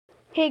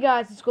Hey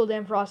guys, it's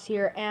Golden Frost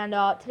here, and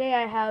today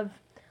I have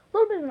a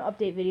little bit of an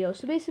update video.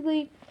 So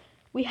basically,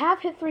 we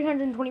have hit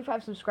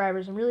 325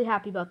 subscribers. I'm really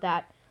happy about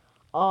that.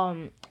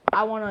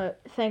 I want to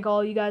thank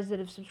all you guys that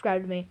have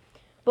subscribed to me,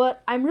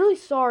 but I'm really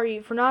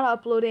sorry for not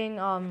uploading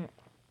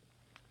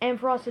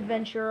Ampharos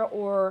Adventure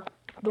or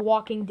The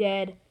Walking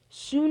Dead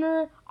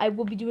sooner. I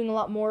will be doing a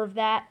lot more of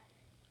that.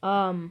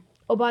 Oh,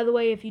 by the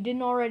way, if you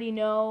didn't already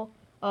know,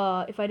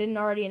 if I didn't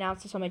already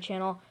announce this on my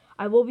channel,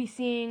 I will be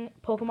seeing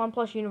Pokemon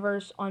Plus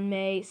Universe on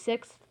May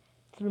 6th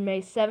through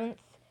May 7th.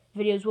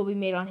 Videos will be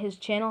made on his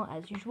channel,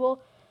 as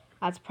usual.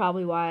 That's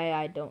probably why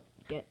I don't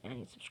get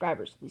any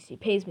subscribers. At least he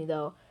pays me,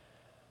 though.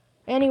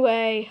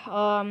 Anyway,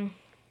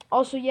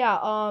 also,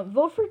 yeah,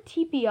 vote for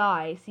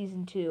TPI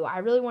Season 2. I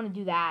really want to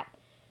do that.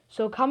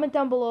 So comment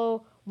down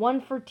below,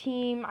 one for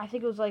Team, I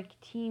think it was like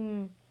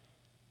Team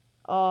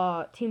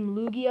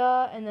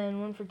Lugia, and then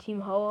one for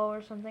Team Ho-Oh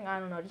or something. I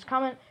don't know. Just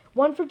comment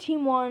one for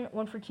Team 1,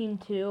 one for Team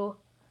 2,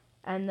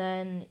 and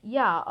then,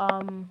 yeah,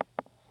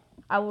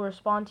 I will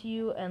respond to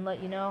you and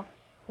let you know.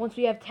 Once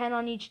we have 10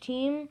 on each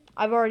team,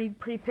 I've already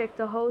pre-picked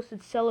the host.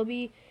 It's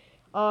Celebi.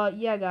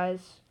 Yeah,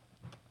 guys.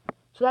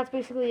 So that's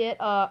basically it.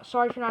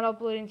 Sorry for not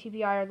uploading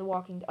TPI or The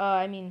Walking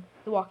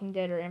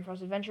Dead or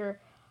Ampharos Adventure.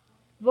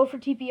 Vote for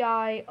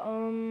TPI.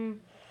 What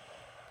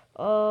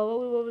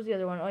was the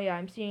other one? Oh yeah,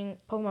 I'm seeing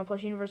Pokemon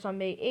Plus Universe on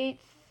May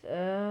 8th.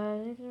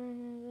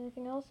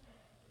 Anything else?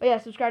 Oh yeah,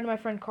 subscribe to my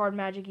friend Card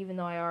Magic, even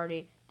though I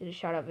already did a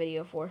shout out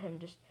video for him.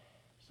 Just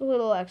a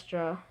little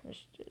extra.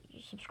 Just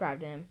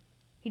subscribe to him.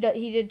 He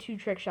did 2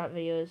 trick shot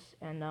videos,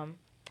 and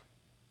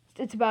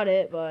it's about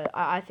it. But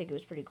I think it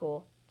was pretty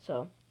cool.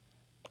 So,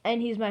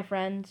 and he's my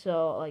friend,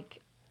 so like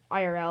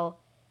IRL.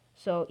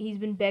 So he's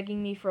been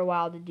begging me for a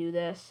while to do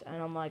this,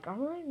 and I'm like, all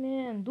right,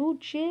 man,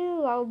 dude,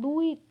 chill. I'll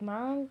do it,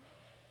 man.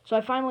 So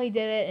I finally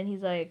did it, and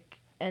he's like,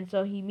 and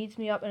so he meets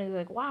me up, and he's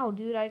like, wow,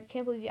 dude, I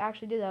can't believe you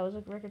actually did that. It was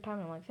like record time.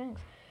 And I'm like, thanks.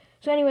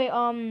 So anyway,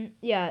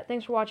 yeah,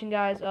 thanks for watching,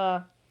 guys.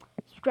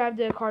 Subscribe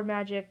to Card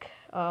Magic.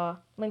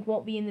 Link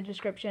won't be in the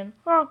description.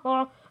 Sorry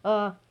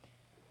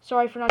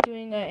for not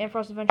doing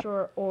Ampharos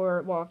Adventure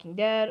or Walking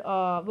Dead.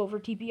 Vote for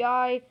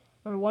TPI.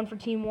 Remember, one for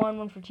Team 1,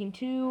 one for Team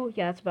 2.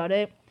 Yeah, that's about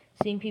it.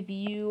 Seeing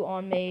PPU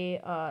on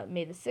May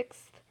the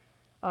 6th.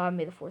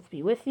 May the 4th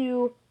be with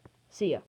you. See ya.